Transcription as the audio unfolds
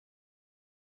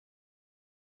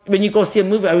When you go see a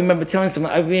movie, I remember telling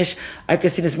someone, I wish I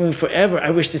could see this movie forever. I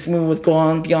wish this movie would go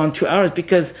on beyond 2 hours,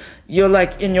 because you're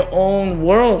like in your own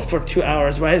world for 2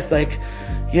 hours, right? It's like,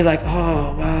 you're like,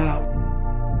 oh, wow.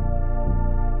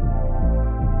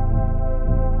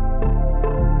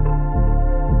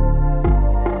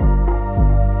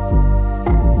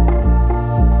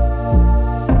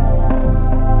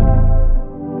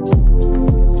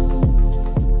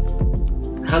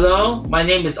 Hello, my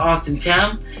name is Austin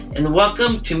Tam, and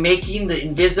welcome to Making the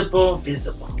Invisible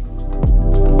Visible.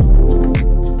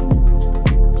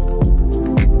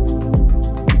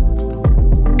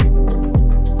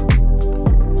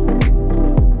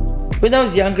 When I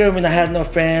was younger, when I had no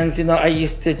friends, I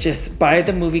used to just buy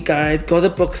the movie guide, go to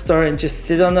the bookstore, and just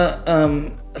sit on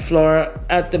the floor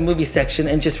at the movie section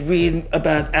and just read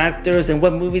about actors and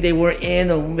what movie they were in,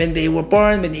 or when they were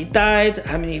born, when they died,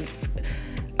 how many,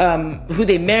 who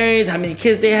they married, how many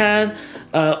kids they had,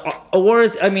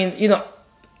 awards. I mean,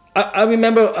 I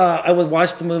remember I would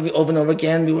watch the movie over and over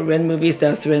again. We would rent movies.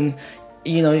 That's when,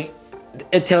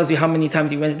 it tells you how many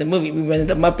times you rented the movie. We rented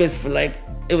the Muppets for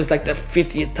it was like the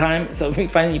 50th time. So we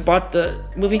finally bought the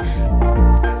movie.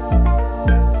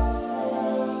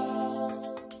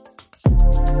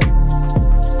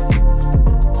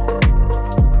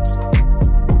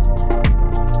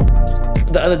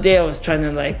 The other day I was trying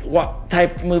to what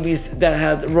type movies that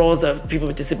had roles of people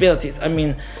with disabilities. I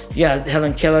mean, you had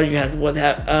Helen Keller, you had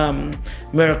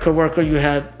Miracle Worker, you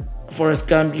had Forrest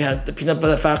Gump, you had the Peanut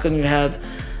Butter Falcon, you had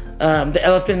the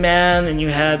Elephant Man, and you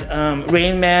had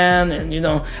Rain Man, and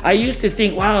I used to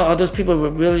think, wow, all those people were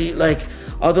really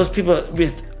all those people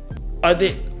is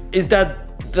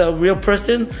that the real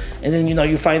person? And then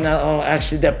you find out, oh,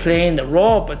 actually they're playing the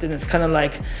role, but then it's kind of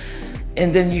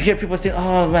and then you hear people saying,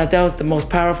 oh man, that was the most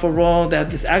powerful role that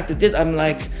this actor did. I'm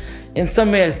like, in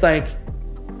some ways,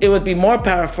 it would be more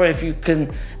powerful if you can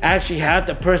actually have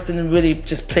the person really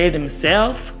just play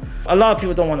themselves. A lot of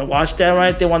people don't want to watch that,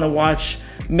 right? They want to watch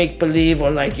make-believe,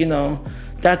 or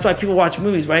that's why people watch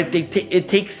movies, right? It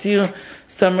takes you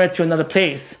somewhere to another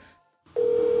place.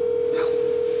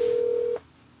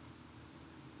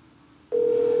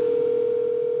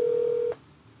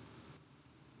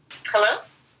 Hello?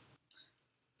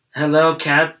 Hello,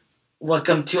 Kat.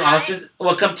 Welcome to Austin's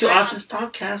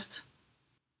podcast.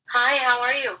 Hi, how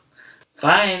are you?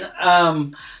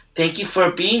 Fine. Thank you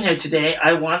for being here today.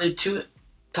 I wanted to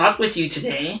talk with you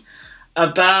today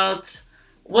about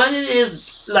what it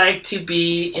is like to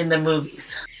be in the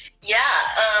movies. Yeah,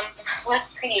 let's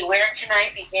see, where can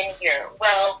I begin here?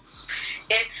 Well,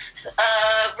 it's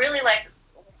really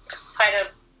quite a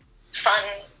fun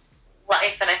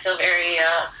life, and I feel very,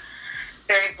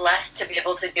 very blessed to be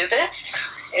able to do this.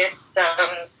 It's,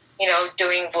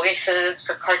 doing voices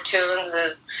for cartoons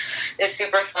is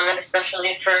super fun,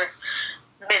 especially for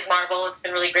Ms. Marvel. It's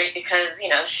been really great because,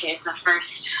 she's the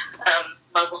first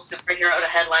Muslim superhero to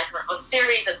headline her own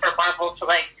series, and for Marvel to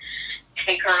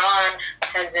take her on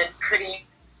has been pretty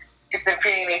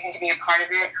amazing to be a part of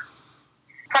it.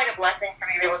 Quite a blessing for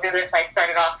me to be able to do this. I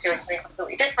started off doing something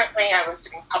completely differently. I was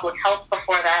doing public health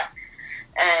before that,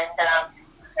 and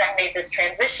I made this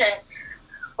transition,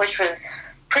 which was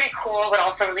pretty cool, but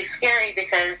also really scary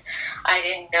because I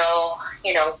didn't know,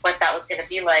 what that was going to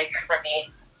be like for me.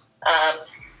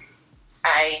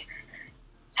 I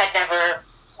had never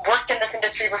worked in this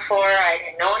industry before. I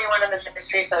didn't know anyone in this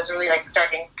industry, so I was really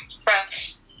starting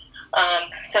fresh.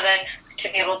 So then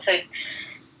to be able to,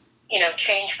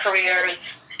 change careers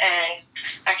and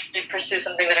actually pursue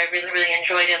something that I really, really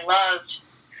enjoyed and loved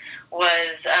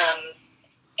was,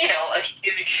 a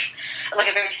huge,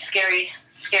 a very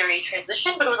scary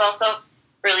transition, but it was also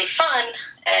really fun.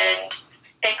 And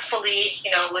thankfully,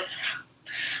 with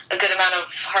a good amount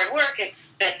of hard work,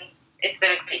 it's been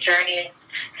a great journey. And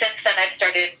since then,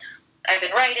 I've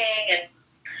been writing, and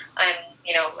I'm,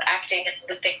 acting and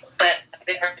the things, but I've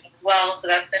been writing as well, so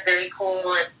that's been very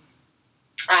cool. And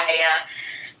I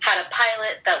had a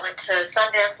pilot that went to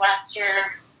Sundance last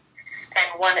year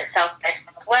and won at South by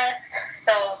Southwest.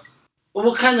 So,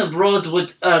 what kind of roles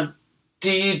would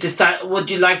you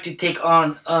like to take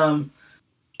on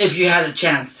if you had a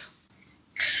chance?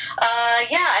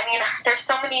 There's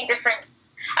so many different.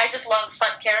 I just love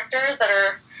fun characters that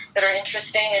are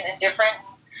interesting and different.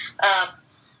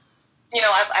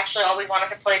 I've actually always wanted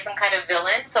to play some kind of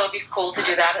villain, so it'd be cool to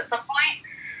do that at some point.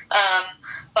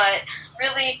 But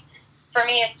really, for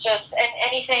me, it's just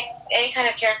any kind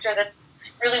of character that's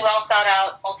really well thought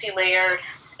out, multi-layered,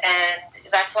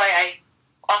 and that's why I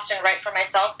often write for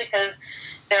myself, because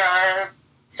there are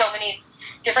so many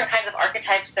different kinds of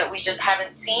archetypes that we just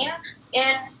haven't seen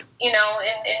in in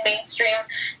mainstream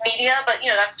media. But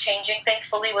that's changing,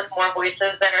 thankfully, with more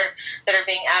voices that are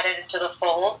being added into the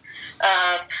fold.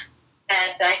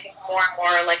 And I think more and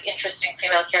more like interesting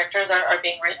female characters are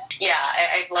being written. Yeah,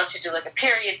 I'd love to do like a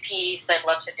period piece. I'd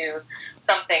love to do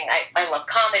something. I love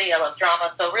comedy. I love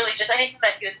drama. So really, just anything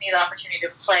that gives me the opportunity to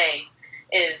play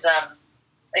is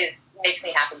makes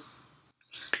me happy.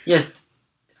 Yes,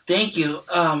 thank you.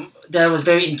 That was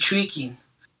very intriguing.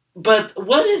 But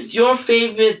what is your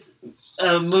favorite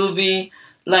movie?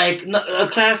 Like a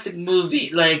classic movie,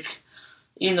 like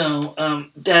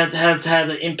that has had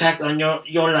an impact on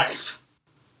your life.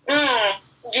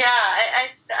 Yeah,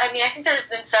 I mean, I think there's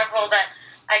been several that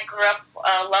I grew up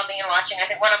loving and watching. I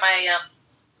think one of my,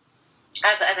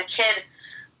 as a kid,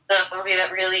 the movie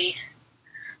that really,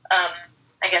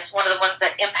 I guess one of the ones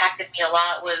that impacted me a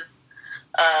lot was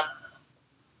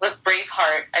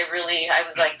Braveheart. I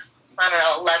was like, I don't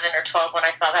know, 11 or 12 when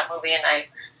I saw that movie, and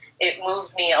it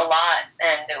moved me a lot,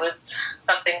 and it was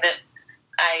something that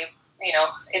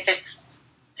if it's,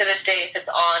 to this day, if it's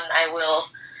on, I will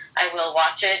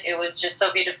watch it. It was just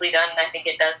so beautifully done, and I think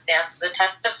it does stand the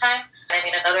test of time. I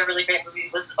mean, another really great movie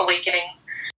was Awakenings.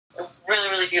 A really,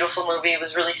 really beautiful movie. It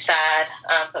was really sad,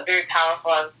 but very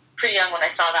powerful. I was pretty young when I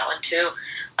saw that one, too.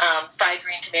 Fried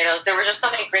Green Tomatoes. There were just so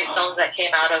many great films that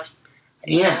came out of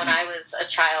when I was a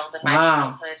child in my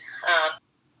childhood.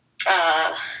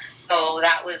 So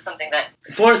that was something that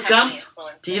Forrest Gump?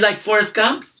 Do you like Forrest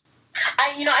Gump?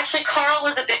 Actually, Carl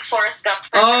was a big Forrest Gump fan.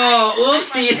 Oh,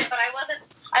 oopsies! But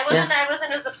I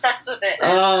wasn't as obsessed with it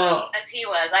as he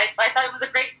was. I thought it was a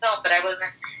great film, but I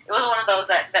wasn't. It was one of those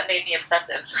that made me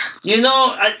obsessive.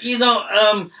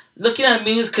 Looking at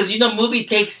movies, because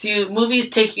movies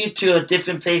take you to a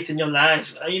different place in your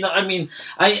life. I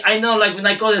know, like when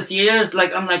I go to theaters,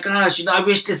 like I'm like, gosh, I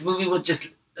wish this movie would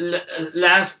just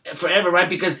last forever, right?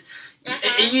 Because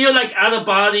you're like out of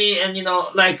body, and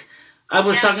like I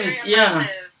was talking. Yeah.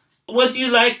 What do you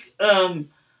like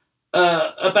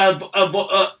about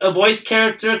a voice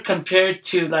character compared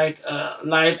to like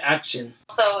live action?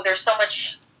 So there's so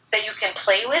much that you can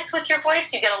play with your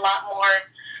voice. You get a lot more.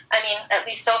 I mean, at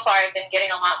least so far, I've been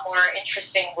getting a lot more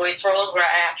interesting voice roles where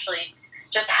I actually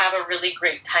just have a really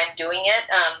great time doing it.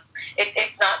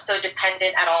 It's not so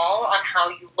dependent at all on how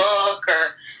you look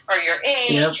or your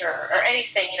age or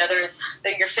anything. Your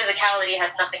physicality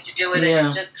has nothing to do with it.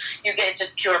 It's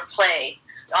just pure play.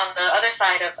 On the other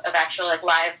side of actual like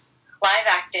live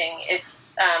acting, it's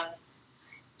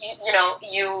you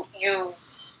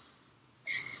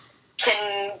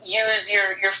can use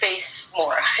your face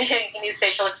more. You can use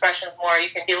facial expressions more. You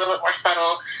can be a little bit more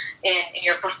subtle in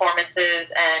your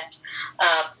performances, and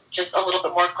just a little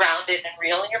bit more grounded and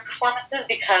real in your performances,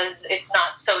 because it's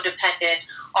not so dependent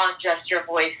on just your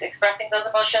voice expressing those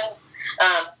emotions.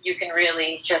 You can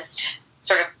really just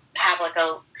sort of have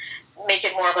make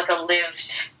it more of like a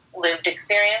lived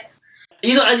experience.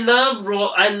 I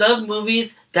love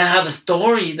movies that have a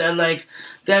story,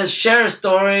 that share a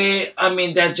story. I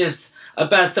mean, that just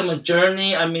about someone's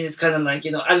journey. I mean, it's kind of like,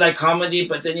 I like comedy,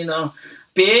 but then,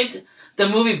 the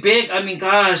movie Big, I mean,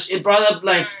 gosh, it brought up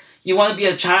like, you want to be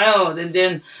a child, and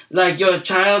then like you're a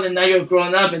child, and now you're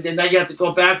grown up, and then now you have to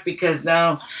go back because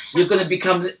now you're going to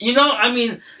become,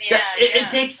 it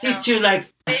takes you to like.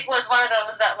 Big was one of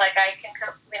those that like I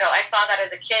saw that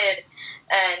as a kid,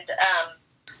 and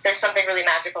there's something really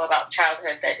magical about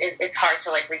childhood that it's hard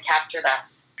to like recapture that.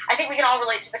 I think we can all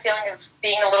relate to the feeling of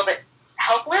being a little bit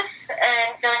helpless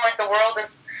and feeling like the world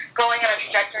is going on a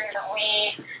trajectory that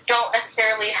we don't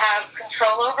necessarily have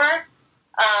control over,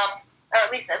 or at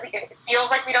least it feels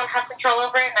like we don't have control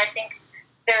over it. And I think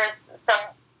there's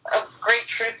a great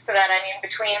truth to that. I mean,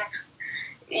 between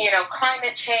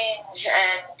climate change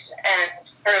and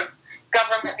sort of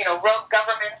government, rogue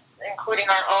governments, including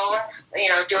our own,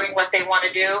 doing what they want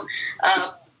to do.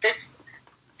 This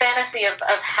fantasy of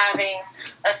having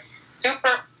a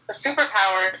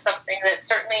superpower is something that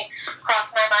certainly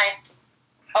crossed my mind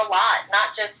a lot.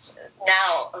 Not just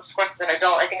now, of course, as an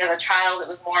adult. I think as a child, it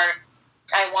was more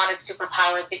I wanted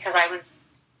superpowers because I was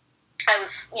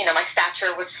my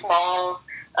stature was small.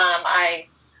 I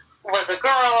was a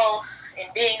girl. In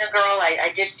being a girl,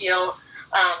 I did feel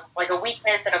like a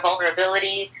weakness and a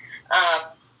vulnerability.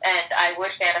 And I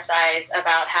would fantasize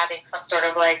about having some sort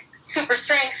of like super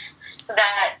strength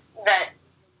that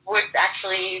would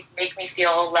actually make me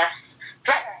feel less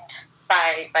threatened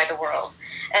by the world.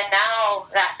 And now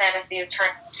that fantasy has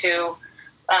turned into,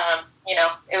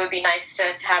 it would be nice to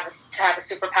have a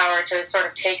superpower to sort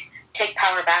of take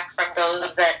power back from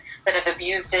those that have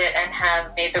abused it and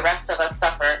have made the rest of us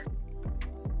suffer.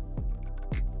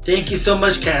 Thank you so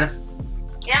much, Kat.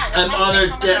 Yeah, I'm honored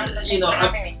so that, thanks for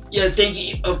having me. yeah, thank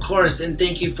you, of course, and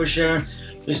thank you for sharing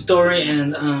your story,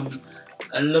 and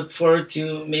I look forward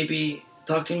to maybe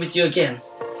talking with you again.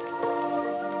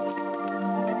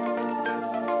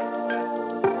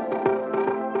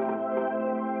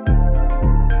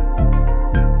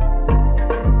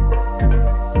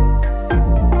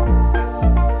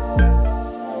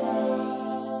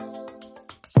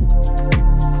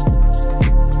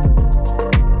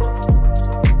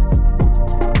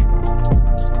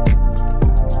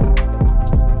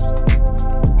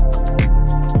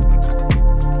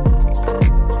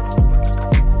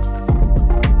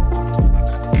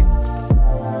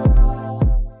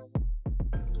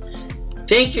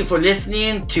 Thank you for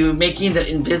listening to Making the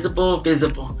Invisible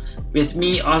Visible with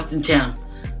me, Austin Tam.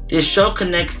 This show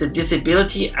connects the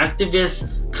disability activist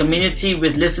community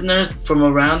with listeners from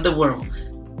around the world.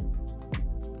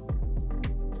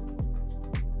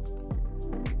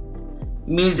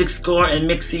 Music score and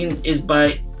mixing is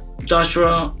by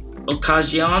Joshoa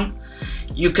Occasion.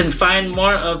 You can find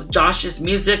more of Josh's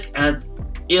music at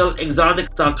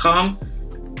illexotics.com.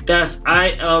 That's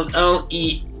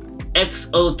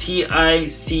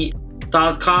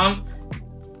ILLEXOTIC.com.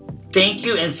 Thank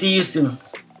you and see you soon.